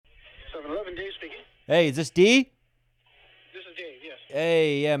Dave speaking. Hey, is this D? This is Dave, yes.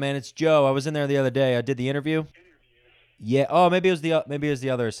 Hey, yeah, man, it's Joe. I was in there the other day. I did the interview. Yeah. Oh, maybe it was the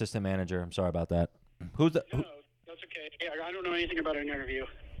other assistant manager. I'm sorry about that. Who's the? No, that's okay. Yeah, I don't know anything about an interview.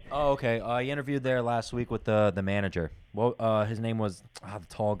 Oh, okay. I interviewed there last week with the manager. Well, his name was the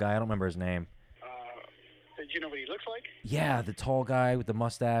tall guy. I don't remember his name. Do you know what he looks like? Yeah, the tall guy with the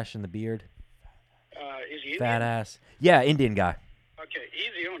mustache and the beard. Is he Fat Indian? ass. Yeah, Indian guy. Okay,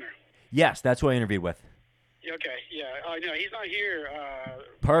 he's the owner. Yes, that's who I interviewed with. Okay, yeah. No, he's not here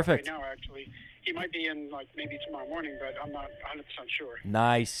Perfect. right now, actually. He might be in, like, maybe tomorrow morning, but I'm not 100% sure.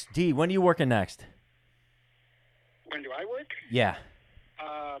 Nice. D, when are you working next? When do I work? Yeah.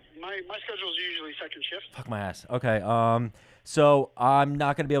 My schedule's usually second shift. Fuck my ass. Okay. So I'm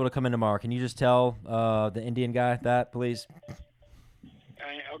not gonna be able to come in tomorrow. Can you just tell the Indian guy that, please?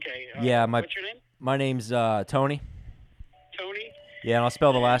 Okay. Yeah, what's your name? My name's Tony. Tony? Yeah, and I'll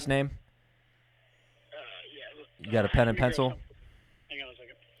spell the last name. Yeah. You got a pen and Let me grab pencil? some. Hang on a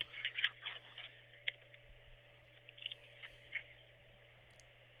second.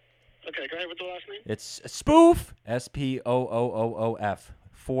 Okay, go ahead with the last name. It's Spoof. Spooof.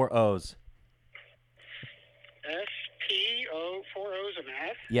 4 O's. S-P-O, 4 O's and an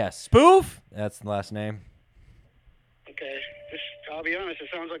F? Yes, Spoof. That's the last name. Okay. I'll be honest, it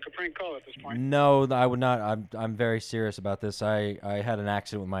sounds like a prank call at this point. No, I would not. I'm very serious about this. I had an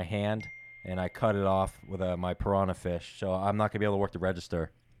accident with my hand, and I cut it off with my piranha fish, so I'm not gonna be able to work the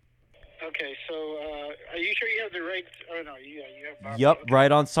register. Okay, so are you sure you have the right? Oh no, you have. Yep, okay.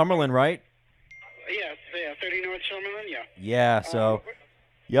 right on Summerlin, right? Yeah, 30 North Summerlin. Yeah. Yeah. So,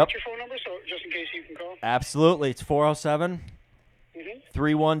 yep, What's your phone number, so just in case you can call? absolutely. It's 407 Mhm.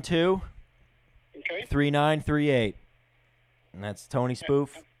 312 Okay. 3938. And that's Tony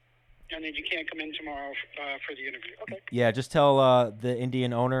Spoof. And then you can't come in tomorrow for the interview. Okay. Yeah, just tell the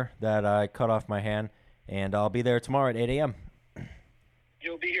Indian owner that I cut off my hand, and I'll be there tomorrow at 8 a.m.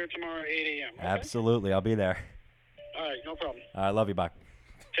 You'll be here tomorrow at 8 a.m. Okay? Absolutely, I'll be there. All right, no problem. I love you, bye.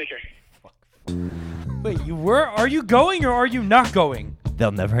 Take care. Wait, are you going or are you not going?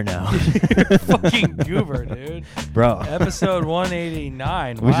 They'll never know. Fucking goober, dude. Bro, Episode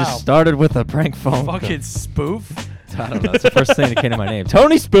 189. we Wow. just started with a prank phone call. Fucking spoof. I don't know. It's the first thing that came to my name.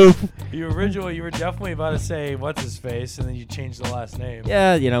 Tony Spoof. You were definitely about to say what's his face, and then you changed the last name.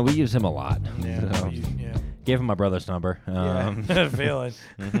 Yeah, we use him a lot. Yeah. So, Yeah. gave him my brother's number. Yeah. Feeling.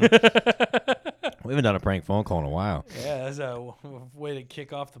 We haven't done a prank phone call in a while. Yeah, that's a way to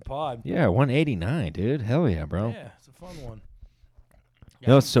kick off the pod. Yeah, 189, dude. Hell yeah, bro. Yeah, it's a fun one. You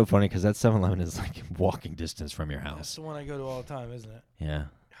know, it's so funny because that 7-Eleven is like walking distance from your That's house. the one I go to all the time, isn't it? Yeah.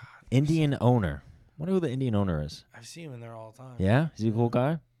 Indian owner. Wonder who the Indian owner is. I see him in there all the time. Yeah? Is he a cool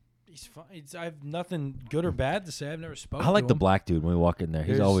guy? He's fine. I have nothing good or bad to say. I've never spoken. I like to the him. black dude when we walk in there.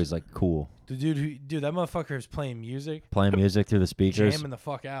 He's There's- always like cool. The dude, that motherfucker is playing music, Playing music through the speakers. jamming the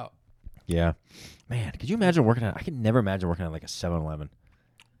fuck out. Yeah. Man, could you imagine working at... I could never imagine working at like a 7-Eleven.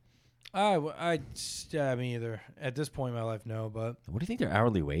 Me either. At this point in my life, no. But What do you think their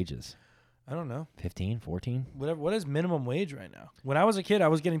hourly wage is? I don't know. 15, 14? Whatever. What is minimum wage right now? When I was a kid, I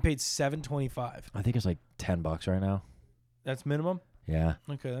was getting paid $7.25. I think it's like $10 right now. That's minimum. Yeah.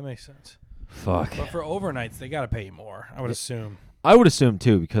 Okay, that makes sense. Fuck. But for overnights, they gotta pay you more. I would assume. I would assume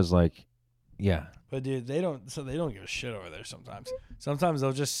too because like, yeah. But dude, they don't give a shit over there sometimes. Sometimes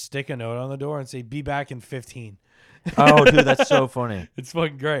they'll just stick a note on the door and say, "Be back in 15." Oh, dude, that's so funny. It's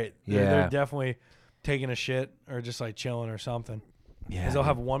fucking great. Yeah. They're definitely taking a shit or just like chilling or something. Yeah. Because they'll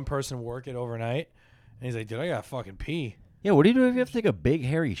have one person work it overnight, and he's like, "Dude, I gotta fucking pee." Yeah, what do you do if you have to take a big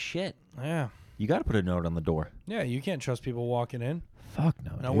hairy shit? Yeah. You got to put a note on the door. Yeah, you can't trust people walking in. Fuck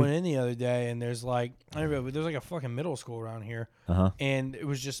no. And I went in the other day, and there's like, there's like a fucking middle school around here, and it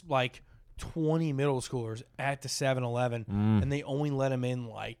was just like 20 middle schoolers at the 7-Eleven, and they only let them in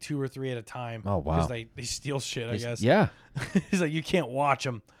like 2 or 3 at a time. Oh, wow. Because they steal shit, I guess. Yeah. He's like, you can't watch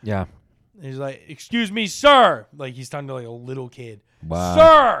them. Yeah. He's like, "Excuse me, sir." Like he's talking to like a little kid. Wow.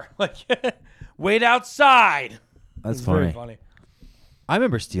 Sir, like, wait outside. That's It's funny. very funny. I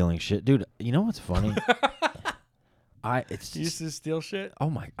remember stealing shit, dude. You know what's funny? You used to steal shit?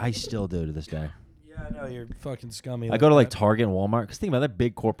 I still do to this day. Yeah, I know you're fucking scummy. I go to like Target and Walmart because think about it, they're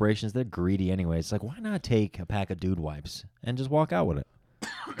big corporations. They're greedy anyway. It's like, why not take a pack of dude wipes and just walk out with it?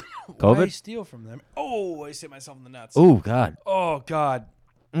 Why COVID? steal from them? Oh, I hit myself in the nuts. Oh God. Oh God.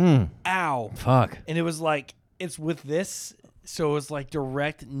 Ow. Fuck. And it was like, it's with this, so it was like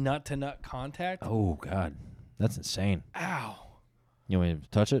direct nut to nut contact. Oh God. That's insane. Ow. You want me to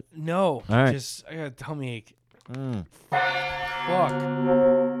touch it? No. All right. Just, I got a tummy ache. Fuck.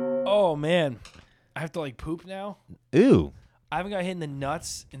 Oh man. I have to like poop now. Ew. I haven't got hit in the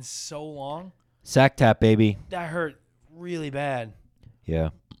nuts in so long. Sack tap, baby. That hurt really bad. Yeah.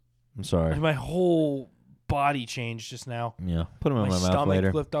 I'm sorry. Like my whole body changed just now. Yeah. Put them in my mouth stomach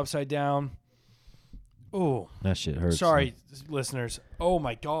later. flipped upside down. Oh. That shit hurts. Sorry, listeners. Oh,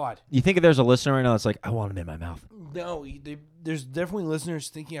 my God. You think if there's a listener right now that's like, I want him in my mouth. No, there's definitely listeners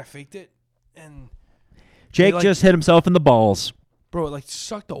thinking I faked it. And Jake just hit himself in the balls. bro, it like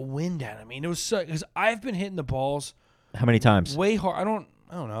sucked the wind out of me. And it was because I've been hitting the balls How many times? way hard. I don't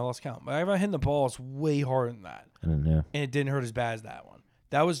know. I lost count. But I've been hitting the balls way harder than that. I don't know. And it didn't hurt as bad as that one.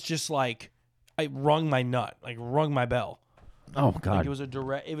 That was just like I rung my nut, like rung my bell. Oh, God.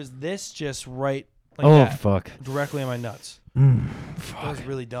 Like it was this just right like that. Fuck. Directly on my nuts. Fuck. That was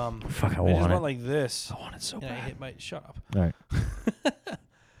really dumb. Fuck, I just want it. went like this. I want it so And I bad. hit my shut up. All right.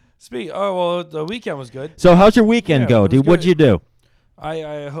 The weekend was good. So how's your weekend Yeah, go, it was dude? What'd good. you do?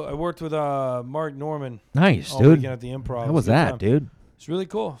 I worked with Mark Norman Nice, all dude. weekend at the Improv. How It was a good that, time. dude? It's really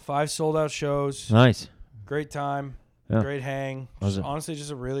cool. 5 sold out shows. Nice. Great time. Yeah. Great hang. Was it? Honestly,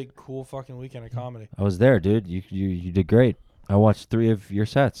 just a really cool fucking weekend of comedy. I was there, dude. You did great. I watched 3 of your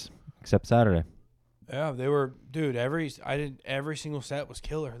sets, except Saturday. Yeah, they were, dude. Every single set was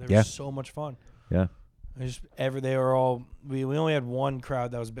killer. They were Yeah. so much fun. Yeah. They were all. We only had one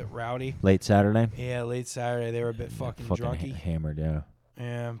crowd that was a bit rowdy. Late Saturday. Yeah, late Saturday they were a bit fucking drunky. Hammered, yeah.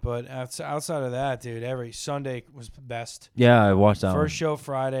 Yeah, but outside of that, dude, every Sunday was best. Yeah, I watched that First one. show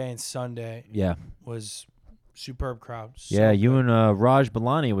Friday and Sunday Yeah. was superb crowd. So Yeah, you good. and Raj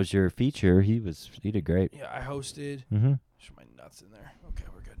Balani was your feature. He did great. Yeah, I hosted. Mm-hmm. Just my nuts in there. Okay,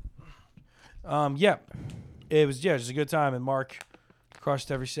 we're good. Yeah, it was just a good time, and Mark crushed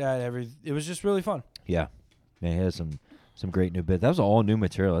every set. It was just really fun. Yeah. Man, he has some great new bits. That was all new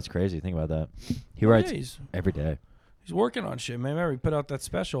material. That's crazy. Think about that. He writes Yeah, he's every day. working on shit, man. Remember, he put out that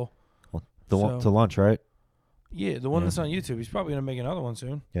special. The one So- to lunch, right? Yeah, the one Yeah. that's on YouTube. He's probably gonna make another one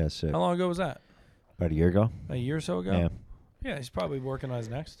soon. Yeah, sick. How long ago was that? About a year ago. A year or so ago. Yeah. Yeah, he's probably working on his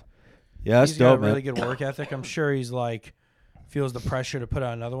next. Yeah, that's He's got a dope, man. really good work ethic. I'm sure he's like feels the pressure to put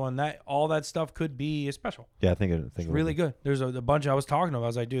out another one. All that stuff could be a special. Yeah, I think It's really good. There's a bunch I was talking about. I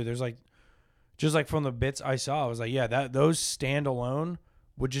was like, dude, there's like, just like from the bits I saw, I was like, yeah, those standalone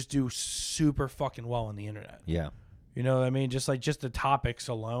would just do super fucking well on the internet. Yeah. You know what I mean? Just the topics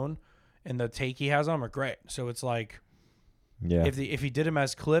alone and the take he has on them are great. So it's like, Yeah. if he did them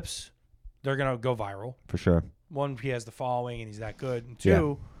as clips, they're gonna go viral. For sure. One, he has the following and he's that good. And Yeah.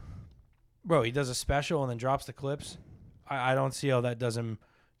 two, bro, he does a special and then drops the clips. I don't see how that doesn't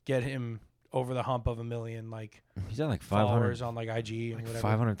get him over the hump of 1 million like He's at like 500. followers on like IG and Like whatever.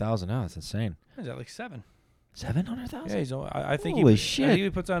 500,000 now. That's insane. Is that like 7? 700,000? Yeah, I think Holy I shit. think he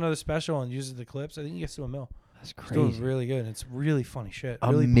puts out another special and uses the clips. I think he gets to 1 mil. That's He's doing crazy. really good. It's really funny shit.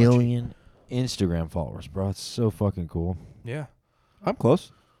 A Really punchy. million Instagram followers, bro. It's so fucking cool. Yeah. I'm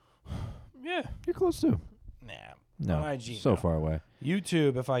close. Yeah. You're close too. Nah. No. On IG, so no. far away.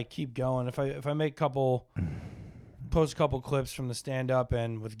 YouTube, if I keep going, if I make post a couple clips from the stand up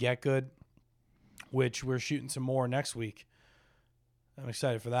and with Get Good, which we're shooting some more next week. I'm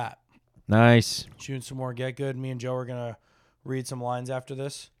excited for that. Nice. Shooting some more Get Good. Me and Joe are gonna read some lines after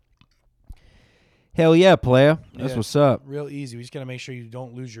this. Hell yeah, player. That's Yeah. what's up. Real easy. We just gotta make sure you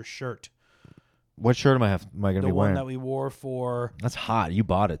don't lose your shirt. What shirt am I gonna The be one wearing? that we wore for That's hot. You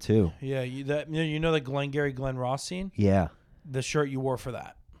bought it too. yeah, you know the Glengarry Glen Ross scene? Yeah. The shirt you wore for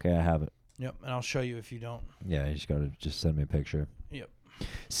that. Okay, I have it. Yep, and I'll show you if you don't. Yeah, you just gotta send me a picture. Yep.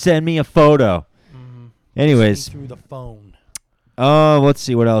 Send me a photo. Mm-hmm. Anyways, through the phone. let's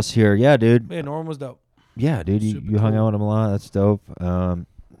see what else here. Yeah, dude. Yeah, Norm was dope. Yeah, dude. You Super hung cool. out with him a lot. That's dope.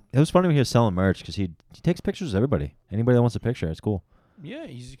 It was funny when he was selling merch because he takes pictures of everybody. Anybody that wants a picture, it's cool. Yeah,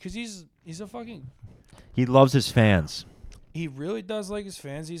 he's a fucking. He loves his fans. He really does like his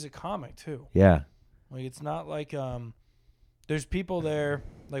fans. He's a comic too. Yeah. Like it's not like there's people there.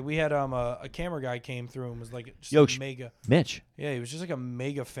 Like we had a camera guy came through and was like just Yo, a mega. Mitch. Yeah, he was just like a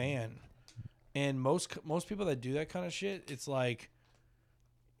mega fan. And most people that do that kind of shit, it's like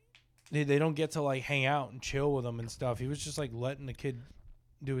they don't get to like hang out and chill with him and stuff. He was just like letting the kid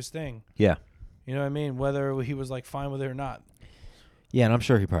do his thing. Yeah. You know what I mean? Whether he was like fine with it or not. Yeah, and I'm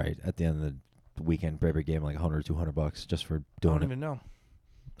sure he probably at the end of the weekend Braber gave him like $100 or $200 just for I doing don't it. even know.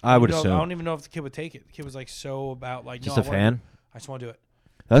 I would I assume. don't even know if the kid would take it. The kid was like so about like Just no, a fan. I just want to do it.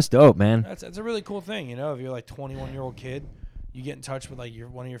 That's dope, man. That's a really cool thing, you know. If you're like 21-year-old kid, you get in touch with like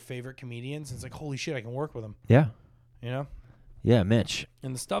one of your favorite comedians. And it's like holy shit, I can work with him. Yeah. You know. Yeah, Mitch.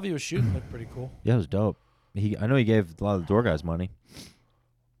 And the stuff he was shooting looked pretty cool. Yeah, it was dope. I know he gave a lot of the door guys money.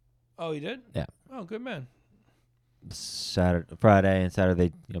 Oh, he did? Yeah. Oh, good man. Friday and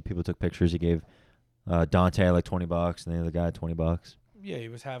Saturday, people took pictures. He gave Dante had like $20, and the other guy had $20. Yeah, he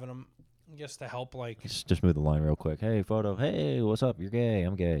was having them, I guess, to help like Just move the line real quick. Hey, photo. Hey, what's up? You're gay.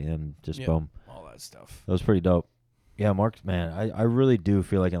 I'm gay. And just Yeah. boom. all that stuff. That was pretty dope. Yeah, Mark, man, I really do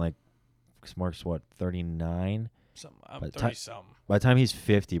feel like in like, 'cause Mark's what, 39? I'm By the 30 something. By the time he's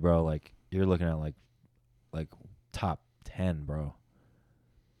 50, bro, like you're looking at like top 10, bro.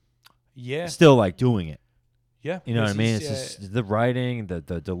 Yeah. Still like doing it. Yeah. You know what I mean? He's- It's just the writing, the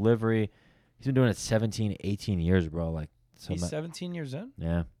delivery. He's been doing it 17, 18 years, bro. Like, so he's 17 years in.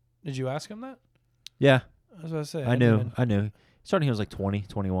 yeah. Did you ask him that? Yeah, I was about to say. I knew. Starting, he was like 20,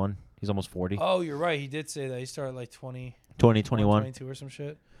 21. He's almost 40. Oh, you're right. He did say that. He started like 20, 21. 22 or some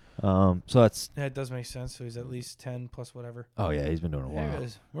shit. So that's, Yeah, it does make sense. So he's at least 10 plus whatever. oh yeah, he's been doing it a There while. it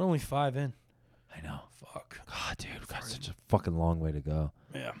is. We're only 5 in. I know. Fuck. God, dude, we've got such a fucking long way to go.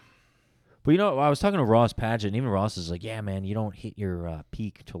 Yeah. But you know, I was talking to Ross Padgett, and even Ross is like, yeah, man, you don't hit your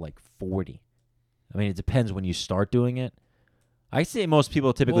peak till like 40. I mean, it depends when you start doing it. I say most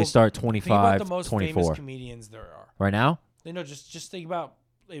people typically Well, start Think about 25, the most 24. famous comedians there are. Right now? You know, just think about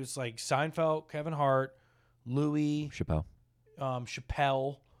it was like Seinfeld, Kevin Hart, Louis, Chappelle.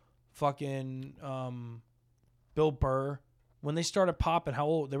 Chappelle, fucking Bill Burr. When they started popping, how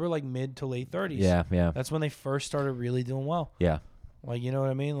old? They were like mid to late 30s. Yeah, yeah, That's when they first started really doing well. yeah, Like, you know what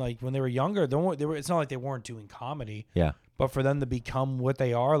I mean? Like when they were younger, they were. It's not like they weren't doing comedy, yeah, but for them to become what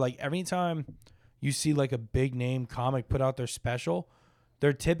they are, like every time you see like a big name comic put out their special,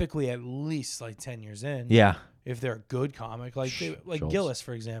 they're typically at least like 10 years in. yeah. If they're a good comic, like Schultz. Gillis,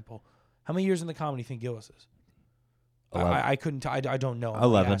 for example. How many years in the comedy do you think Gillis is? 11. I couldn't. I don't know. I'm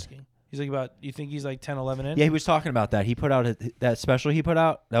 11. asking. He's like about. You think he's like 10, 11 in? Yeah, he was talking about that. He put out that special he put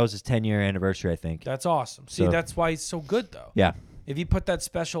out. That was his 10-year anniversary, I think. That's awesome. See, So- that's why he's so good though. Yeah, If he put that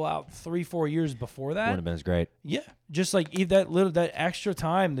special out 3-4 years before wouldn't that, have been as great. yeah, just like that extra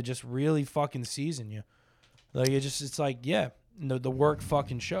time to just really fucking season you. Like it's like yeah, the work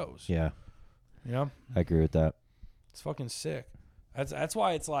fucking shows. Yeah, You know, I agree with that. it's fucking sick. That's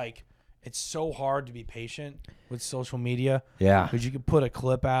why it's like it's so hard to be patient with social media. Yeah, Because you can put a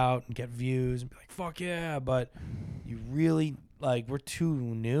clip out and get views and be like, fuck yeah. But you really, like, we're too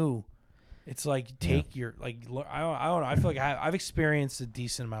new. It's like, take your, like, I don't know. I feel like I've experienced a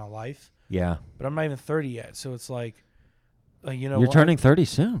decent amount of life, yeah. but I'm not even 30 yet. So it's like, you know, You're what? turning 30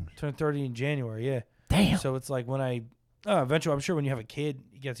 soon. Turn 30 in January, yeah. Damn. So it's like when eventually, I'm sure when you have a kid,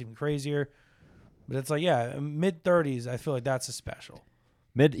 it gets even crazier. But it's like, yeah, mid 30s, I feel like that's a special.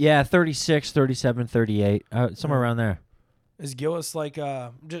 36, 37, 38, somewhere around there. Is Gillis like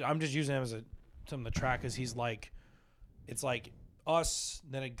I'm just using him as something to track because he's like it's like us,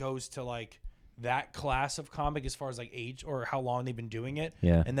 then it goes to like that class of comic as far as like age or how long they've been doing it.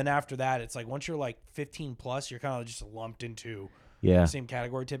 Yeah. And then after that it's like once you're like 15 plus, you're kind of just lumped into Yeah, the same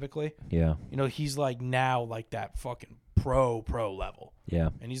category typically. yeah, You know, he's like now like that fucking pro level. yeah,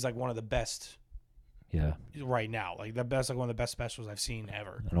 And he's like one of the best yeah. right now. Like the best, like one of the best specials I've seen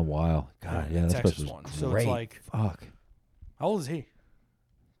ever. In a while. God, yeah, that Texas special one. was So great. it's like Fuck. how old is he?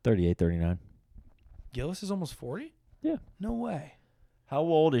 38, 39. Gillis is almost 40? Yeah. No way. How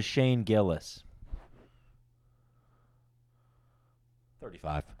old is Shane Gillis?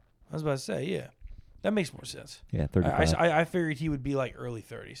 35. I was about to say, yeah. That makes more sense. Yeah, 35. I figured he would be like early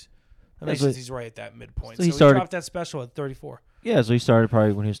 30s. That makes so- sense. He's right at that midpoint. so So he he started- dropped that special at 34. yeah, so he started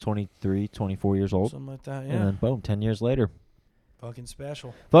probably when he was 23, 24 years old. Something like that, And yeah. then, boom, 10 years later. Fucking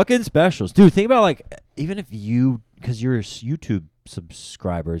special. Fucking specials. Dude, think about, like, even if you, because you're YouTube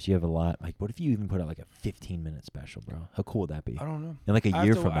subscribers, you have a lot. Like, what if you even put out, like, a 15-minute special, bro? How cool would that be? I don't know. In, like, a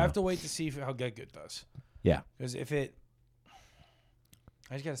year from I now. have to wait to see how Get Good does. Yeah. Because if it...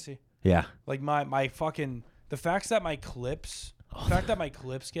 I just got to see. Yeah. Like, my fucking... The fact that my clips... The fact that my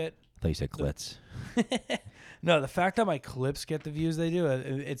clips get... I thought you said clits. No, the fact that my clips get the views they do,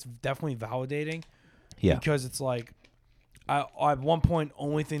 it's definitely validating. Yeah. Because it's like... at one point,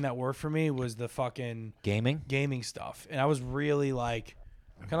 only thing that worked for me was the fucking Gaming? gaming stuff, and I was really like,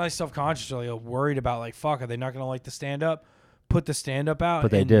 kind of like self-conscious, or like worried about like, fuck, are they not gonna like the stand-up? Put the stand-up out,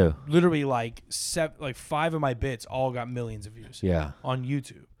 But they and do. Literally, like 5 of my bits all got millions of views. Yeah. On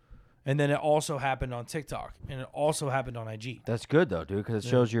YouTube, and then it also happened on TikTok, and it also happened on IG. That's good, though, dude, because it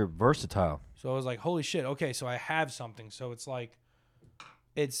shows you're versatile. So I was like, holy shit, okay, so I have something. So it's like,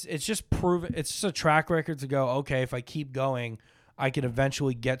 it's just proven. It's just a track record to go. Okay, if I keep going, I can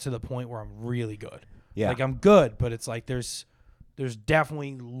eventually get to the point where I'm really good. Yeah. Like I'm good, but it's like there's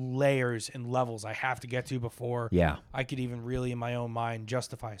definitely layers and levels I have to get to before Yeah. I could even really in my own mind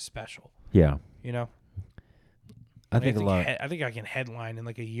justify a special. Yeah. You know, I think a lot. I think I can headline in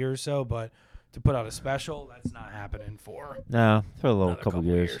like a year or so, but to put out a special, that's not happening for No, for a little another couple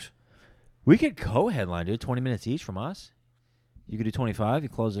years. We could co-headline, dude. 20 minutes each from us. You could do 25. You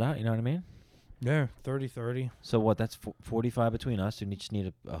close it out. You know what I mean? Yeah, 30-30. So what? That's 45 between us. You just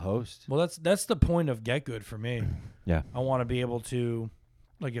need a host. Well, that's the point of Get Good for me. Yeah. I want to be able to,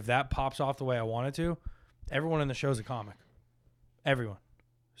 like, if that pops off the way I want it to, everyone in the show is a comic. Everyone.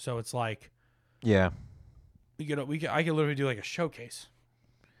 So it's like, Yeah. I could literally do like a showcase.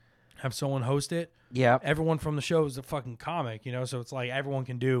 Have someone host it. Yeah. Everyone from the show is a fucking comic, you know? So it's like everyone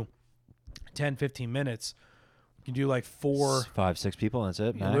can do 10, 15 minutes. You can do like 5, 6 people. That's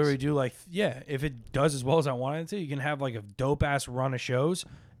it. You Max. literally do like, yeah, if it does as well as I want it to, you can have like a dope ass run of shows.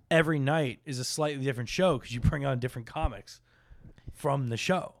 Every night is a slightly different show because you bring on different comics from the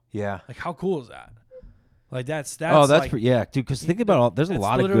show. Yeah. Like, how cool is that? Like, that's Oh, that's like, yeah, dude. Because think about all. There's a that's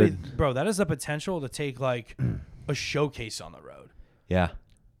lot of literally- good. Bro, that is the potential to take like a showcase on the road, Yeah.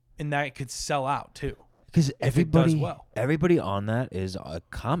 and that could sell out too. Because it does everybody, well. everybody on that is a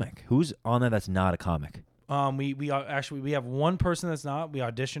comic. Who's on that? That's not a comic. We have one person that's not. We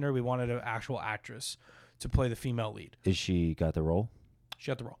auditioned her. We wanted an actual actress to play the female lead. Is she got the role? She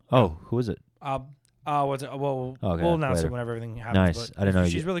got the role. Oh, who is it? What's it? Well, Okay, we'll announce later. it whenever everything happens. Nice. But I didn't know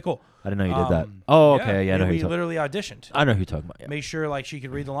she's you- really cool. I didn't know you did that. Um, Oh, okay. Yeah, I know who we you're talking. literally auditioned. I know who you're talking about. Yeah. Make sure like she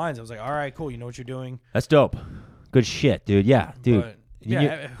could read the lines. I was like, all right, cool. You know what you're doing. That's dope. Good shit, dude. Yeah, dude. But, You-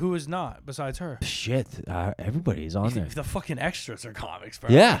 yeah, who is not besides her? Shit. Everybody's on there. The fucking extras are comics, bro.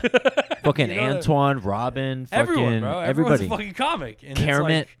 Yeah. Fucking You know, Antoine, Robin, fucking everyone, bro. Everyone's everybody. a fucking comic. And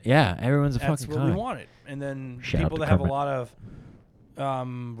Kermit. It's like, Yeah, everyone's a that's fucking what we comic. wanted. And then Shout out people to that have a Kermit. lot of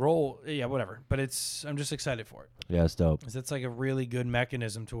role, yeah, whatever. But I'm just excited for it. Yeah, it's dope. 'Cause it's like a really good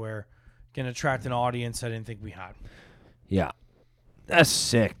mechanism to where it can attract an audience I didn't think we had. Yeah. That's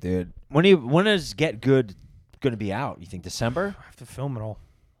sick, dude. When is Get Good going to be out? You think December? I have to film it all.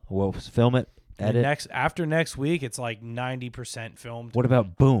 We'll film it, And edit. after next week, it's like 90% filmed. What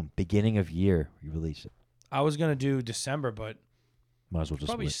about boom? Beginning of year, you release it. I was gonna do December, but Might as well just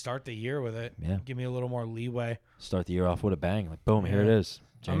probably start the year with it. Yeah. Give me a little more leeway. start the year off with a bang. Like boom, here it Yeah. is.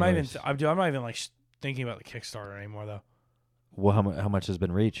 I'm not even. January's- I'm not even like thinking about the Kickstarter anymore though. Well, how much has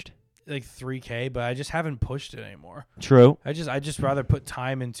been reached? Like 3K, but I just haven't pushed it anymore. True. I just rather put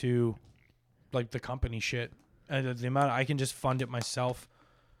time into like the company shit. And the amount I can just fund it myself.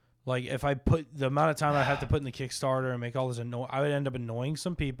 Like if I put the amount of time I have to put in the Kickstarter and make all this I would end up annoying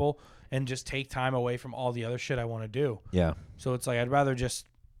some people and just take time away from all the other shit I want to do. Yeah. So it's like I'd rather just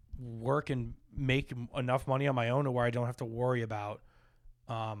work and make enough money on my own to where I don't have to worry about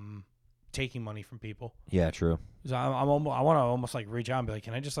taking money from people. Yeah, true. So I want to almost like reach out and be like,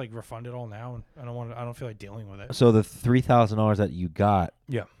 can I just like refund it all now? And I don't feel like dealing with it. So the $3,000 that you got,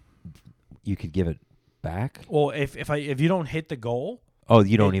 Yeah. you could give it back? Well, if you don't hit the goal, Oh,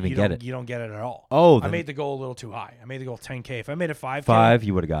 you don't even get it. You don't get it at all. Oh, I then made the goal a little too high. I made the goal 10K. If I made it 5K, 5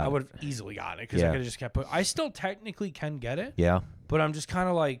 you would have got I it. would have easily gotten it because I Yeah. could have just kept put. I still technically can get it, Yeah. but I'm just kind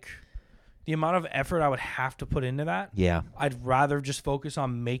of like the amount of effort I would have to put into that. Yeah. I'd rather just focus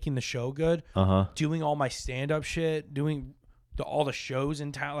on making the show good, Uh-huh. doing all my stand-up shit, doing all the shows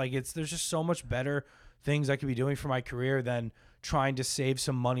in town. Like there's just so much better things I could be doing for my career than trying to save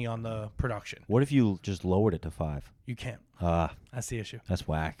some money on the production. What if you just lowered it to 5? You can't. Ah, That's the issue. that's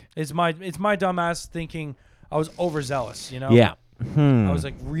whack. It's my dumbass thinking I was overzealous, you know? Yeah. I was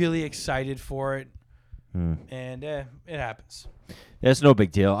like really excited for it, and it happens. It's no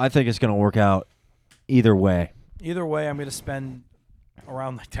big deal. I think it's going to work out either way. Either way, I'm gonna spend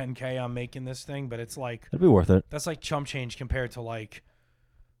around like 10K on making this thing, but it's like It'll be worth it. that's like chump change compared to like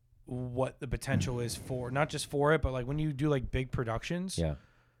what the potential is for not just for it, but like when you do like big productions, Yeah.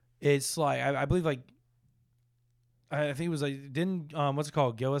 it's like I believe like I think it was like didn't what's it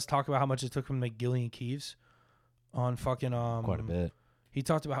called Gillis talk about how much it took from like Gillian Keeves on fucking Quite a bit. He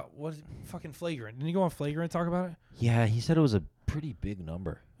talked about what fucking Flagrant. Didn't he go on Flagrant and talk about it? Yeah, he said it was a pretty big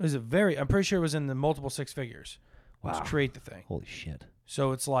number. It was I'm pretty sure it was in the multiple 6 figures Wow. to create the thing. Holy shit.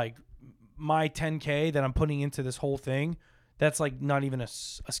 So it's like my 10K that I'm putting into this whole thing, that's like not even a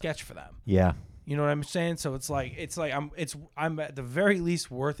sketch for them. Yeah. You know what I'm saying? So it's like I'm at the very least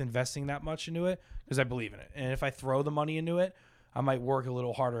worth investing that much into it because I believe in it. And if I throw the money into it, I might work a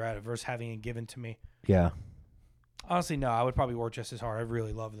little harder at it versus having it given to me. Yeah. Honestly, no, I would probably work just as hard. I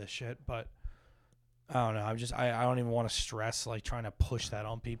really love this shit, but I don't know. I don't even want to stress like trying to push that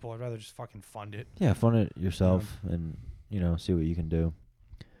on people. I'd rather just fucking fund it. Yeah, fund it yourself and, see what you can do.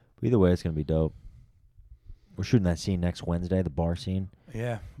 But either way, it's going to be dope. We're shooting that scene next Wednesday, the bar scene.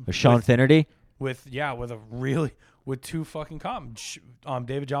 Yeah. With Sean Finnerty. With two fucking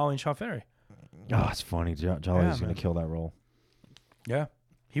David Jolly and Sean Finnery. Oh, it's funny. Jolly's going man. to kill that role. Yeah.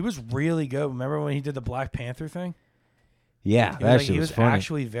 He was really good. Remember when he did the Black Panther thing? Yeah, He that was, shit he was was funny.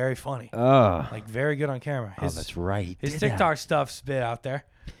 actually very funny. Oh, Like very good on camera. oh, that's right. His Did that. TikTok stuff's a bit out there.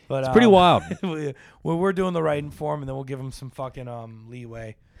 But It's pretty wild. we're doing the writing for him, and then we'll give him some fucking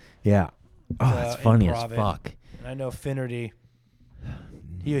leeway. Yeah. Oh, that's funny as improv it. fuck. And I know Finnerty,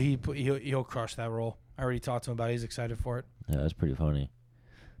 he'll crush that role. I already talked to him about it. He's excited for it. Yeah, that's pretty funny.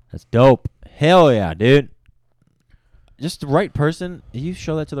 That's dope. Hell yeah, dude. Just the right person. You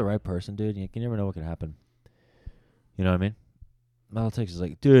show that to the right person, dude. You never know what could happen. You know what I mean? All it takes is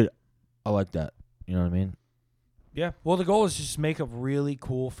like, dude, I like that. You know what I mean? Yeah. Well, the goal is just make a really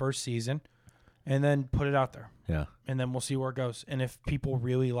cool first season, and then put it out there, Yeah. and then we'll see where it goes. And if people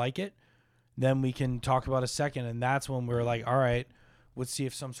really like it, then we can talk about a second, and that's when we're like, all right, let's see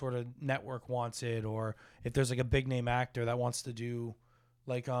if some sort of network wants it, or if there's like a big name actor that wants to do,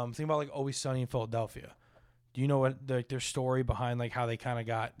 like, think about like Always Sunny in Philadelphia. Do you know what their story behind like how they kind of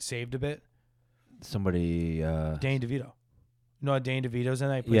got saved a bit? Somebody. Danny DeVito. You know what Danny DeVito's in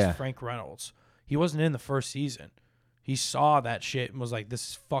that? He plays Yeah. Frank Reynolds. He wasn't in the first season. He saw that shit and was like, this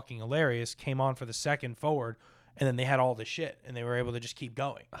is fucking hilarious. Came on for the second forward, and then they had all this shit, and they were able to just keep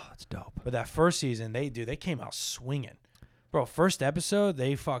going. Oh, that's dope. But that first season, they came out swinging. Bro, first episode,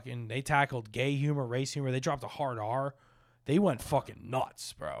 they tackled gay humor, race humor. They dropped a hard R. They went fucking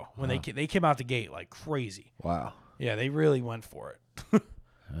nuts, bro. When they came out the gate like crazy. Wow. Yeah, they really went for it.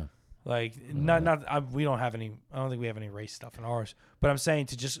 Like we don't have any. I don't think we have any race stuff in ours. But I'm saying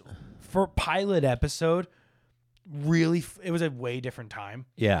to just for pilot episode, really, it was a way different time.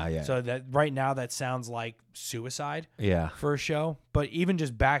 Yeah, yeah. So that right now that sounds like suicide yeah. for a show. But even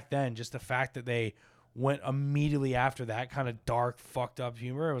just back then, just the fact that they went immediately after that kind of dark, fucked up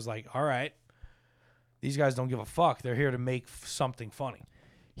humor, it was like, all right, these guys don't give a fuck. They're here to make something funny.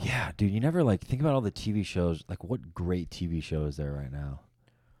 Yeah, dude, you never like think about all the TV shows. Like, what great TV show is there right now?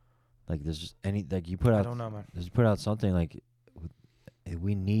 Like, there's just any like you put out. I don't know, man. Just put out something like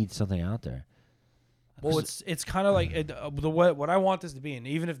we need something out there. Well, it's kind of like what I want this to be, and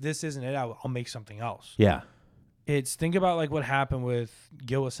even if this isn't it, I'll make something else. Yeah. It's think about like what happened with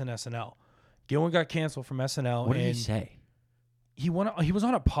Gillis and SNL. Gillis got canceled from SNL. What did he and say? He was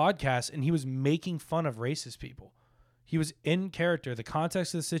on a podcast and he was making fun of racist people. He was in character. The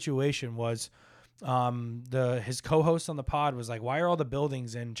context of the situation was his co-host on the pod was like, why are all the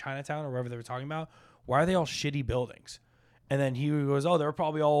buildings in Chinatown or wherever they were talking about, why are they all shitty buildings? And then he goes, oh, they're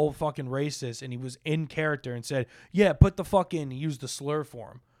probably all fucking racist. And he was in character and said, yeah, put the fucking, he used the slur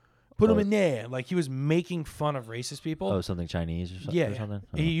for him. Put them in there. Like he was making fun of racist people. Oh, something Chinese or something? Yeah. Or something?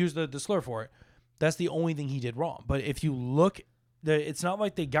 Oh. He used the slur for it. That's the only thing he did wrong. But if you look, it's not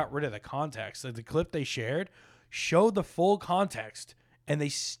like they got rid of the context. Like the clip they shared showed the full context and they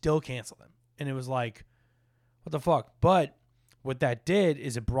still canceled him. And it was like, what the fuck? But what that did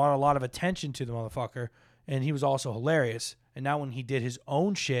is it brought a lot of attention to the motherfucker. And he was also hilarious. And now when he did his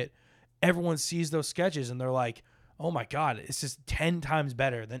own shit, everyone sees those sketches and they're like, oh my God, it's just 10 times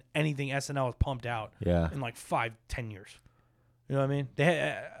better than anything SNL has pumped out in like 5-10 years. You know what I mean?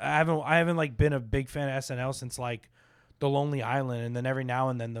 I haven't like been a big fan of SNL since like The Lonely Island, and then every now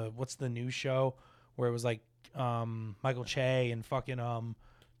and then what's the news show where it was like Michael Che and fucking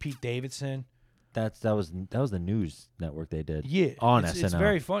Pete Davidson. That was the news network they did. Yeah, on SNL. It's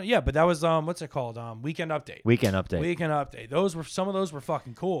very funny. Yeah, but that was what's it called? Weekend Update. Weekend Update. Weekend Update. Some of those were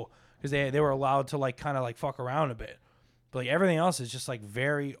fucking cool because they were allowed to like kind of like fuck around a bit. But like everything else is just like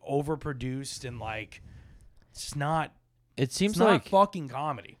very overproduced and like it's not. It seems It's like not fucking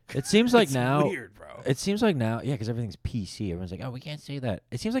comedy. it seems like It's now. weird, bro. It seems like now, yeah, because everything's PC. Everyone's like, oh, we can't say that.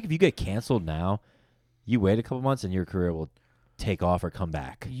 It seems like if you get canceled now, you wait a couple months and your career will take off or come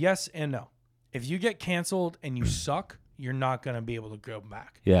back. Yes and no. If you get canceled and you suck, you're not going to be able to go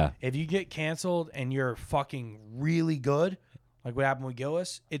back. Yeah. If you get canceled and you're fucking really good, like what happened with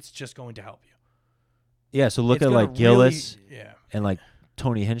Gillis, it's just going to help you. Yeah, so look It's at gonna like Gillis really- yeah. and like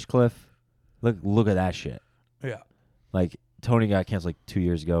Tony Hinchcliffe. Look at that shit. Yeah. Like Tony got canceled like 2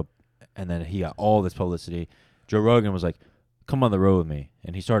 years ago, and then he got all this publicity. Joe Rogan was like, "Come on the road with me,"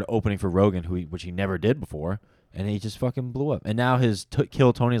 and he started opening for Rogan, which he never did before, and he just fucking blew up. And now his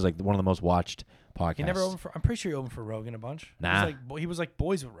Kill Tony is like one of the most watched podcasts. He never opened for. I'm pretty sure he opened for Rogan a bunch. Nah. He was like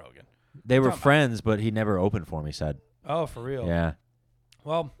boys with Rogan. They were Talking about- friends, but he never opened for him. He said, Oh, for real. "Yeah,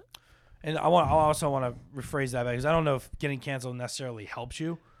 Well, and I also want to rephrase that because I don't know if getting canceled necessarily helps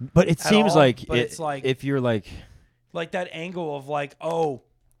you. but it At seems all, like but it's like- if you're like, Like that angle of like, oh,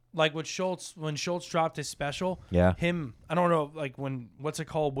 like when Schultz dropped his special. yeah, I don't know, like when what's it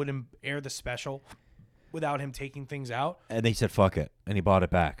called wouldn't air the special without him taking things out. and they said fuck it, and he bought it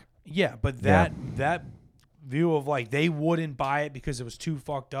back. Yeah, but that view of like they wouldn't buy it because it was too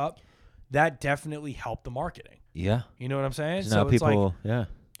fucked up, that definitely helped the marketing. Yeah. You know what I'm saying? So now it's like, people, yeah.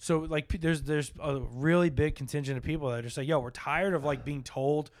 so like there's a really big contingent of people that are just like, yo, we're tired of like being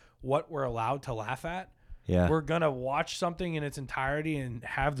told what we're allowed to laugh at. Yeah. We're gonna watch something in its entirety and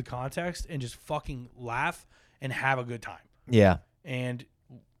have the context and just fucking laugh and have a good time. Yeah. And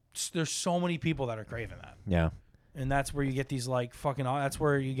there's so many people that are craving that. Yeah. And that's where you get these like fucking. That's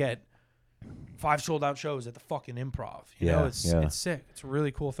where you get 5 sold out shows at the fucking Improv. You know, it's sick. It's a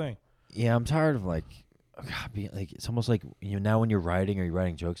really cool thing. Yeah, I'm tired of like, being like, it's almost like, you know, now when you're writing or you're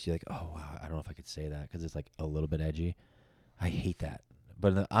writing jokes, you're like, oh wow, I don't know if I could say that because it's like a little bit edgy. I hate that,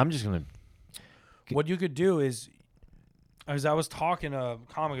 but I'm just gonna. What you could do is, as I was talking to a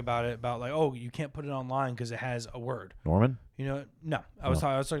comic about it, about like, oh, you can't put it online because it has a word. Norman. You know, no, I was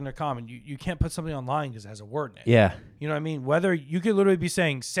talking to a comic. You can't put something online because it has a word in it. Yeah. You know what I mean? Whether you could literally be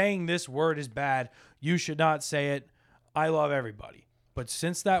saying this word is bad, you should not say it. I love everybody. But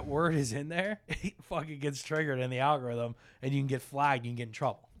since that word is in there, it fucking gets triggered in the algorithm and you can get flagged, you can get in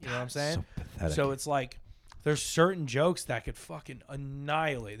trouble. You know what I'm saying? So pathetic. So it's like there's certain jokes that could fucking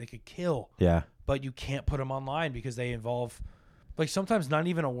annihilate. They could kill. Yeah. But you can't put them online because they involve like sometimes not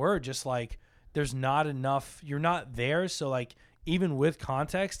even a word, just like there's not enough, you're not there, so like even with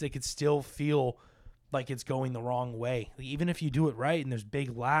context, it could still feel like it's going the wrong way. Like, even if you do it right and there's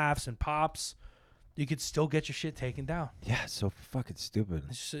big laughs and pops, you could still get your shit taken down. Yeah, it's so fucking stupid.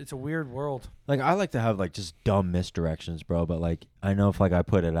 It's a weird world. Like I like to have like just dumb misdirections, bro. But like I know if like I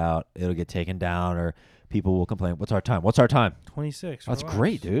put it out, it'll get taken down or people will complain. What's our time? 26. That's relax.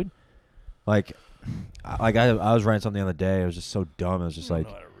 great, dude. Like I was writing something the other day. It was just so dumb. It was just I like,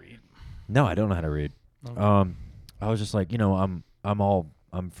 don't know how to read. no, I don't know how to read. Okay. I was just like, you know,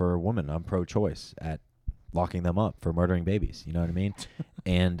 I'm for women. I'm pro-choice at locking them up for murdering babies. You know what I mean?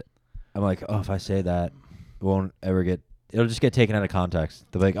 And I'm like, oh, if I say that, it won't ever get. It'll just get taken out of context.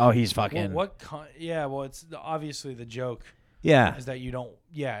 They'll be like, oh, he's fucking. Well, well, it's obviously the joke Yeah. is that you don't.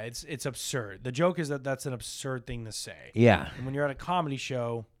 Yeah, it's absurd. The joke is that that's an absurd thing to say. Yeah. And when you're at a comedy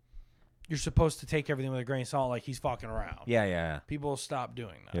show, you're supposed to take everything with a grain of salt, like he's fucking around. Yeah. People stop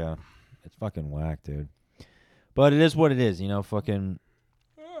doing that. Yeah. It's fucking whack, dude. But it is what it is, you know. Fucking.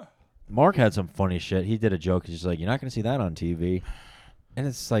 Mark had some funny shit. He did a joke. He's just like, you're not gonna see that on TV, and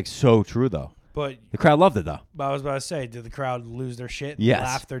it's like so true though. But The crowd loved it though. I was about to say, did the crowd lose their shit? And Yes.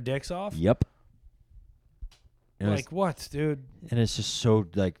 laugh their dicks off? Yep. And it's- Like what, dude? And it's just so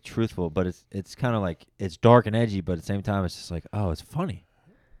like truthful, but it's kind of like it's dark and edgy, but at the same time it's just like, oh, it's funny.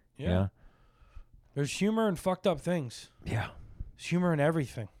 Yeah. You know? There's humor in fucked up things. Yeah. There's humor in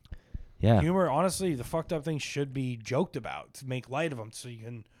everything. Yeah. Humor, honestly, the fucked up things should be joked about to make light of them, so you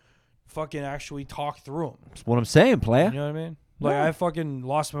can fucking actually talk through them. That's what I'm saying, playa. You know what I mean? Like Yeah. I fucking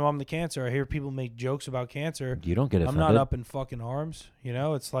lost my mom to cancer. I hear people make jokes about cancer. You don't get I'm offended. not up in fucking arms. You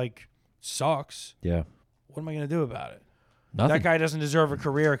know, it's like sucks. Yeah. What am I gonna do about it? Nothing. That guy doesn't deserve a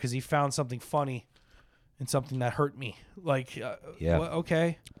career because he found something funny and something that hurt me. Like, Yeah.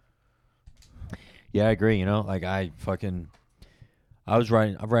 okay. Yeah, I agree. You know, like I'm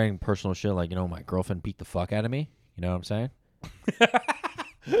writing personal shit. Like, you know, my girlfriend beat the fuck out of me. You know what I'm saying?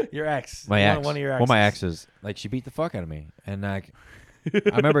 Your ex. My ex. One of your exes. Well, my exes. Like, she beat the fuck out of me. And like, I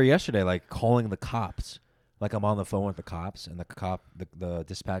remember yesterday, like, calling the cops. Like, I'm on the phone with the cops, and the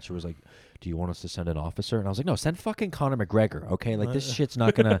dispatcher was like, do you want us to send an officer? And I was like, no, send fucking Conor McGregor, okay? Like, this shit's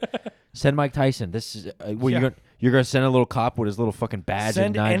not gonna... Send Mike Tyson. This is... you're gonna send a little cop with his little fucking badge Send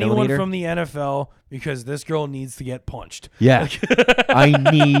and 9 anyone millimeter? from the NFL because this girl needs to get punched. Yeah. I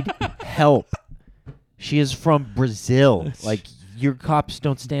need help. She is from Brazil. Like, your cops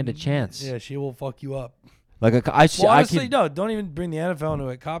don't stand a chance. Yeah, she will fuck you up. Like, Well, honestly, no, don't even bring the NFL into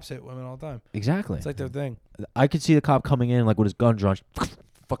it. Cops hit women all the time. Exactly. It's like their thing. I could see the cop coming in, like, with his gun drawn.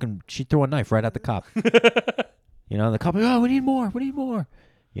 Fucking, she threw a knife right at the cop. You know, the cop, like, oh, we need more.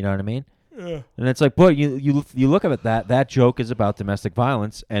 You know what I mean? Yeah. And it's like, boy, you look at it, that joke is about domestic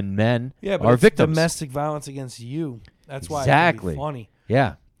violence, and men But are it's victims. domestic violence against you. That's why Exactly. it can be funny.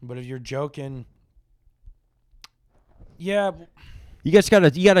 Yeah. But if you're joking, yeah, You guys gotta.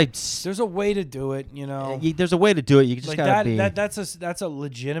 there's a way to do it. You know, There's a way to do it. You just like gotta be. that's a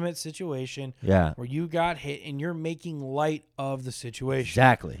legitimate situation Yeah. where you got hit and you're making light of the situation.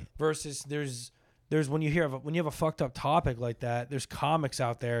 Exactly. Versus there's when you have a fucked up topic like that, there's comics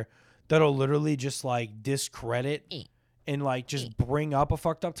out there that'll literally just like discredit and like just bring up a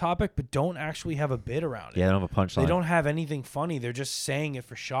fucked up topic, but don't actually have a bit around it. Yeah, they don't have a punchline. They don't have anything funny. They're just saying it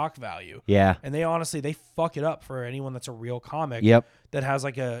for shock value. Yeah. And they honestly, they fuck it up for anyone that's a real comic. Yep. That has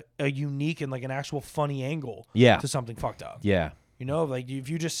like a unique and like an actual funny angle. Yeah. To something fucked up. Yeah. You know, like if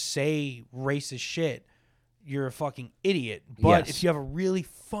you just say racist shit, you're a fucking idiot. But Yes. if you have a really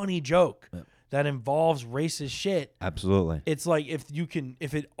funny joke that involves racist shit, Absolutely. it's like if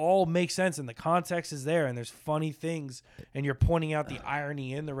it all makes sense and the context is there and there's funny things and you're pointing out the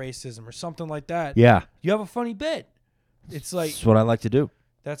irony in the racism or something like that, Yeah. you have a funny bit. It's like That's what I like to do.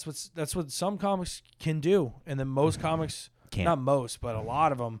 that's what some comics can do, and then most comics, Can't. not most, but a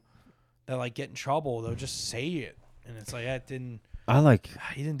lot of them that like get in trouble, they'll just say it, and it's like that didn't. I like.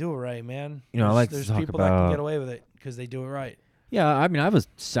 You didn't do it right, man. You know, I like to there's talk people that can about- get away with it because they do it right. Yeah, I mean, I have a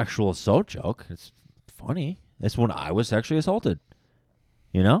sexual assault joke. It's funny. It's when I was sexually assaulted.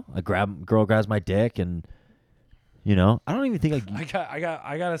 You know, girl grabs my dick, and I don't even think I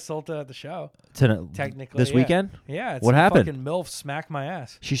got assaulted at the show. uh, Technically, this yeah. weekend. Yeah, it's What some happened? Fucking MILF smacked my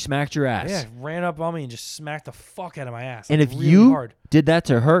ass. She smacked your ass. Yeah, ran up on me and just smacked the fuck out of my ass. And like, if really you hard. did that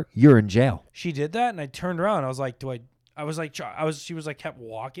to her, you're in jail. She did that, and I turned around. I was like, she was like kept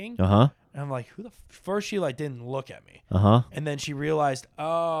walking. Uh huh. And I'm like, first she like didn't look at me. Uh huh. And then she realized,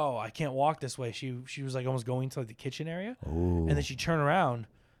 oh, I can't walk this way. She was like almost going to like the kitchen area. Ooh. And then she turned around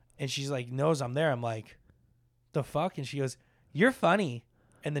and she's like, knows I'm there. I'm like, the fuck? And she goes, you're funny.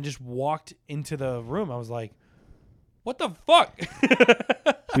 And then just walked into the room. I was like, what the fuck?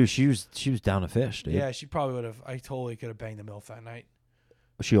 Dude, she was down to fish, dude. Yeah, she probably would have. I totally could have banged the MILF that night.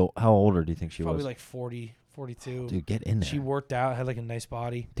 How older do you think she Probably was? like 40, 42. Dude, get in there. She worked out, had like a nice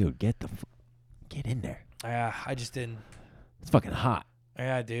body. Dude, get in there. Yeah, I just didn't. It's fucking hot.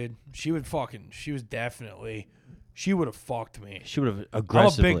 Yeah, dude. She would have fucked me. She would have I'm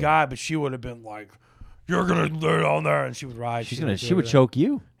aggressively. a big guy, but she would have been like, you're going to lay down there. And she would ride. She would would do everything. choke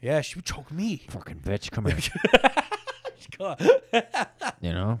you. Yeah, she would choke me. Fucking bitch, come here.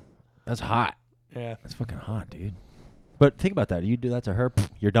 You know, that's hot. Yeah. That's fucking hot, dude. But think about that. You do that to her,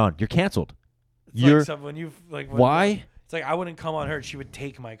 you're done. You're canceled. It's You're like when you like when, why? It's like I wouldn't come on her. She would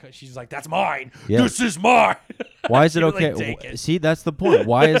take my. She's like, "That's mine. Yeah. This is mine." Why is it She would, okay? like, take it. See, that's the point.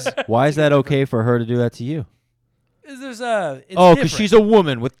 Why is that okay for her to do that to you? It's Oh, different. because she's a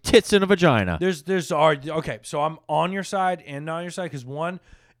woman with tits and a vagina. Okay, so I'm on your side and not on your side because one,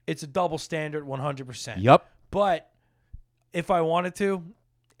 it's a double standard, 100%. Yup. But if I wanted to,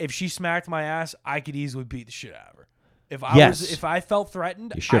 if she smacked my ass, I could easily beat the shit out of her. If I felt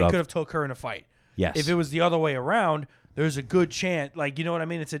threatened, You should I have. could have took her in a fight. Yes. If it was the other way around, there's a good chance. Like, you know what I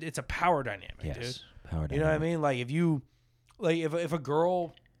mean? It's a power dynamic, yes. dude. Power You know what I dynamic. mean? Like if a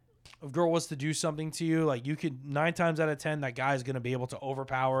girl was to do something to you, like you could 9 times out of 10 that guy's gonna be able to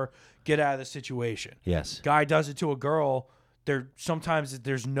overpower, get out of the situation. Yes. Guy does it to a girl, sometimes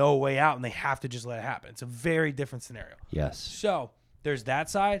there's no way out and they have to just let it happen. It's a very different scenario. Yes. So there's that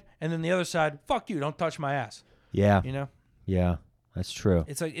side, and then the other side, fuck you, don't touch my ass. Yeah. You know? Yeah. That's true.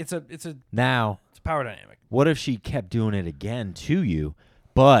 It's a Now, power dynamic. what if she kept doing it again to you,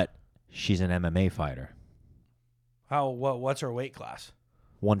 but she's an MMA fighter? What's her weight class?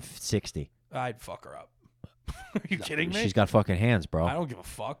 160. I'd fuck her up. Are you kidding me? She's got fucking hands, bro. I don't give a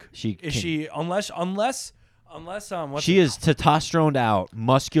fuck. She Is can- she unless what's She is testosteroned out,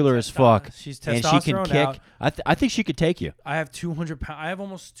 muscular as fuck. She's and she can testosteroned kick. out. I think she could take you. I have 200 pounds. I have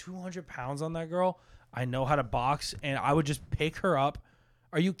almost 200 pounds on that girl. I know how to box, and I would just pick her up.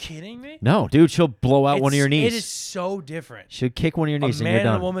 Are you kidding me? No, dude, she'll blow out one of your knees. It is so different. She'll kick one of your knees A and man you're and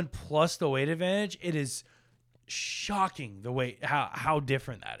a done. woman plus the weight advantage. It is shocking the way how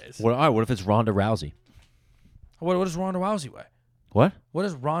different that is. All right, what if it's Ronda Rousey? What does Ronda Rousey weigh? What? What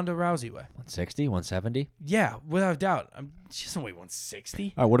does Ronda Rousey weigh? 160, 170? Yeah, without doubt. She doesn't weigh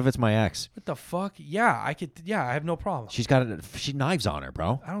 160. All right, what if it's my ex? What the fuck? Yeah, I could. Yeah, I have no problem. She's got she knives on her,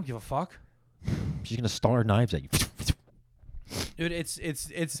 bro. I don't give a fuck. She's gonna star knives at you. Dude, it's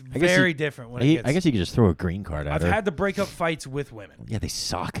guess very different when it gets. I guess you could just throw a green card at I've her. had to break up fights with women. Yeah, they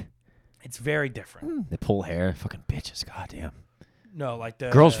suck. It's very different. They pull hair. Fucking bitches. Goddamn. No, like the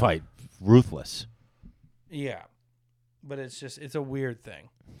Girls fight ruthless. Yeah, but it's a weird thing.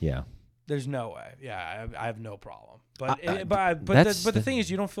 Yeah. There's no way. Yeah, I have no problem. But that's the thing is,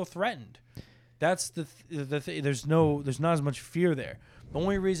 you don't feel threatened. That's the thing. There's not as much fear there. The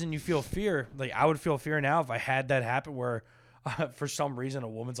only reason you feel fear, like I would feel fear now if I had that happen where, for some reason, a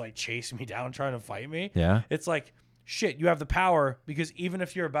woman's like chasing me down trying to fight me. Yeah. It's like, shit, you have the power because even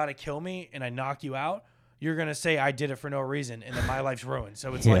if you're about to kill me and I knock you out, you're gonna say I did it for no reason and then my life's ruined.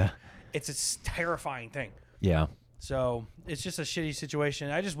 So it's like, it's a terrifying thing. Yeah. So it's just a shitty situation.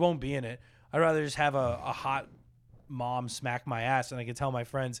 I just won't be in it. I'd rather just have a hot mom smack my ass and I can tell my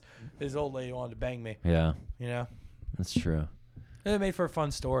friends this old lady wanted to bang me. Yeah. You know? That's true. It made for a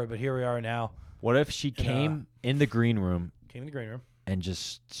fun story, but here we are now. What if she came in the green room Came in the green room. and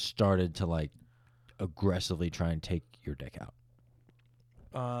just started to like aggressively try and take your dick out?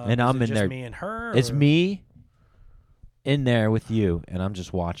 And is I'm it in just there. me and her? It's or- me in there with you, and I'm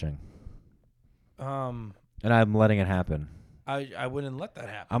just watching. Um, and I'm letting it happen. I wouldn't let that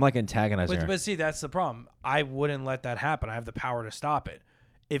happen. I'm like antagonizing her. But see, that's the problem. I wouldn't let that happen. I have the power to stop it.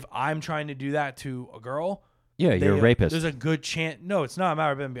 If I'm trying to do that to a girl, Yeah, you're a rapist. There's a good chance. No, it's not a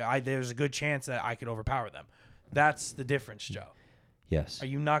matter of being. There's a good chance that I could overpower them. That's the difference, Joe. Yes. Are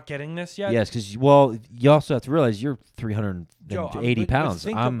you not getting this yet? Yes, because you also have to realize you're 380 pounds.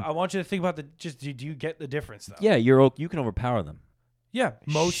 I want you to think about do you get the difference though? Yeah, you can overpower them. Yeah,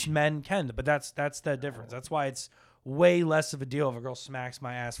 most men can, but that's the difference. That's why it's way less of a deal if a girl smacks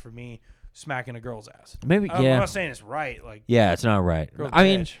my ass for me smacking a girl's ass. Maybe I'm yeah. not saying it's right. Like Yeah, it's not right. girl's I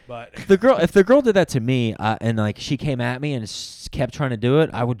mean, bitch, but if the girl did that to me and like she came at me and kept trying to do it,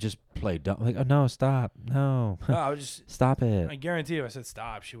 I would just play dumb. Like, oh no, stop, no, no, I would just. stop it. I guarantee you, if I said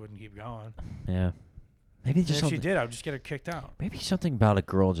stop, she wouldn't keep going. Yeah, maybe And just if she something, did, I would just get her kicked out. maybe something about a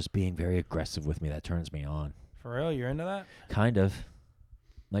girl just being very aggressive with me that turns me on. For real, you're into that? Kind of.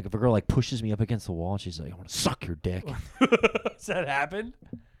 Like if a girl like pushes me up against the wall and she's like, I want to suck your dick. Does that happen?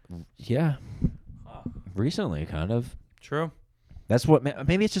 Yeah. Oh. Recently, kind of. True. That's what.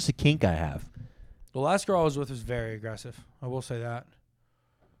 Maybe it's just a kink I have. The last girl I was with was very aggressive. I will say that.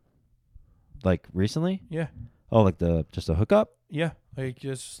 Like recently? Yeah. Oh, like just a hookup? Yeah. Like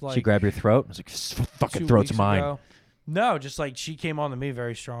just like She grabbed your throat. I was like, fucking 2 throat's weeks mine. ago. No, just like she came on to me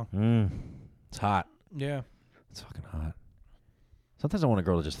very strong. It's hot. Yeah. It's fucking hot. Sometimes I want a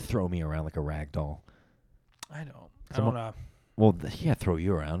girl to just throw me around like a rag doll. I don't. I Someone- don't know. Well, yeah, throw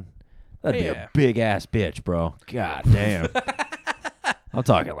you around. That'd be Yeah. a big ass bitch, bro. God damn. I'm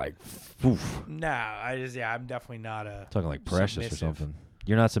talking like, oof. No, I'm definitely not a. Talking like Precious Submissive. or something.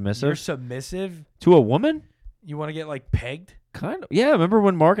 You're not submissive You're submissive. to a woman? You want to get like pegged? Kind of. Yeah. Remember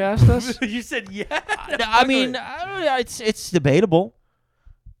when Mark asked us? You said yeah. I mean, it's debatable.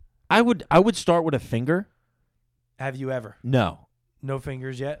 I would start with a finger. Have you ever? No. No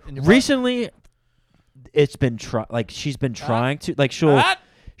fingers yet? In your Recently, it's been she's been trying to like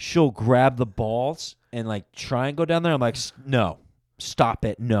she'll grab the balls and like try and go down there. I'm like, no, stop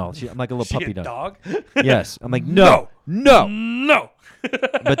it, no. I'm like a little puppy dog. Yes, I'm like no. No.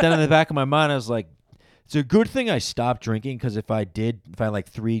 But then in the back of my mind, I was like, it's a good thing I stopped drinking because if I like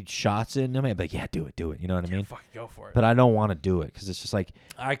 3 shots in, I'd be like, yeah, do it. You know what I mean? Fucking go for it. But I don't want to do it because it's just like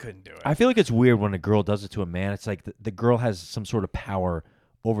I couldn't do it. I feel like it's weird when a girl does it to a man. It's like the girl has some sort of power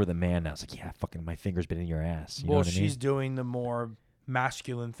over the man now. It's like, yeah, fucking my finger's been in your ass. You know what I mean? She's doing the more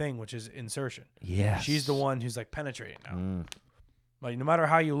masculine thing, which is insertion. Yeah. She's the one who's like penetrating now. Mm. Like no matter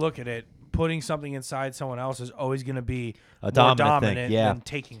how you look at it, putting something inside someone else is always going to be A more dominant thing, yeah. than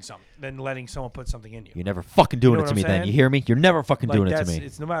taking something, than letting someone put something in you. You're never fucking doing know it to what me I'm then. saying? You hear me? You're never fucking Like, doing it to that's- me.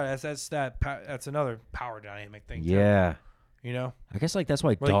 It's no matter. That's another power dynamic thing. Too, Yeah. you know, I guess like that's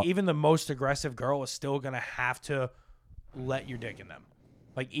why like even the most aggressive girl is still going to have to let your dick in them.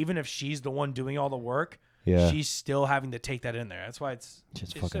 Like even if she's the one doing all the work, Yeah. she's still having to take that in there. That's why it's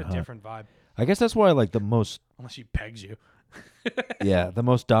fucking a hot. different vibe. I guess that's why like the most Unless she pegs you. the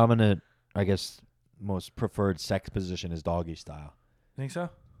most dominant, I guess most preferred sex position is doggy style. Think so?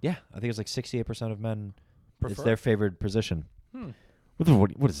 Yeah, I think it's like 68% of men it's Prefer? their favorite position. Hmm.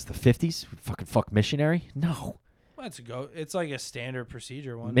 What is this, the 50s? Fuck missionary? No. Let's go. It's like a standard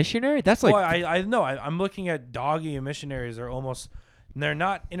procedure one. Missionary? That's like Well, I know. I'm looking at doggy and missionaries are almost. They're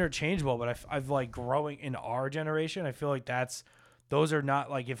not interchangeable, but I've like growing in our generation. I feel like those are not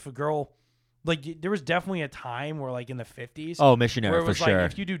like if a girl, like there was definitely a time where like in the 50s. Oh, missionary where it for was sure.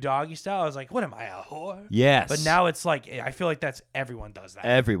 like if you do doggy style, I was like, what am I, a whore? Yes. But now it's like I feel like that's everyone does that.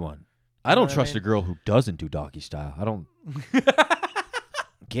 Everyone. I know don't what I trust mean? a girl who doesn't do doggy style. I don't.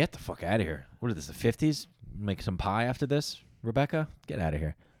 Get the fuck out of here. What is this, the 50s? Make some pie after this, Rebecca? Get out of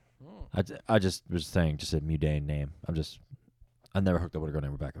here. I just was saying, just a mundane name. I've never hooked up with a girl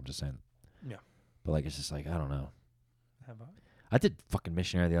named Rebecca. I'm just saying. Yeah. But like, it's just like, I don't know. Have I? I did fucking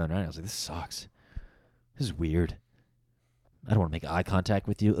missionary the other night. I was like, this sucks. This is weird. I don't want to make eye contact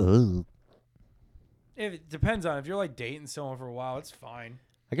with you. Ugh. It depends on if you're like dating someone for a while, it's fine.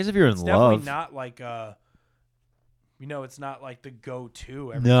 I guess if you're It's in definitely love. not like it's not like the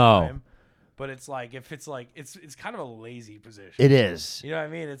go-to every No. time. But it's like if it's like it's kind of a lazy position. It is. You know what I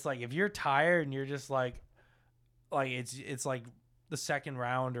mean? It's like if you're tired and you're just like it's like the second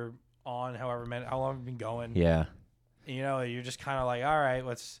round or on however many how long you've been going. Yeah. You know, you're just kind of like, all right,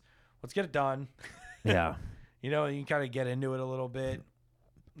 let's get it done. Yeah. You know, you can kind of get into it a little bit.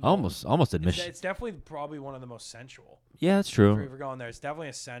 Almost admission. It's definitely probably one of the most sensual. Yeah, that's If true. you're going there, it's definitely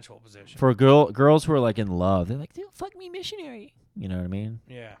a sensual position. For girls who are like in love, they're like, dude, fuck me, missionary. You know what I mean?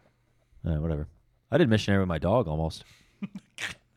 Yeah. Whatever. I did missionary with my dog almost.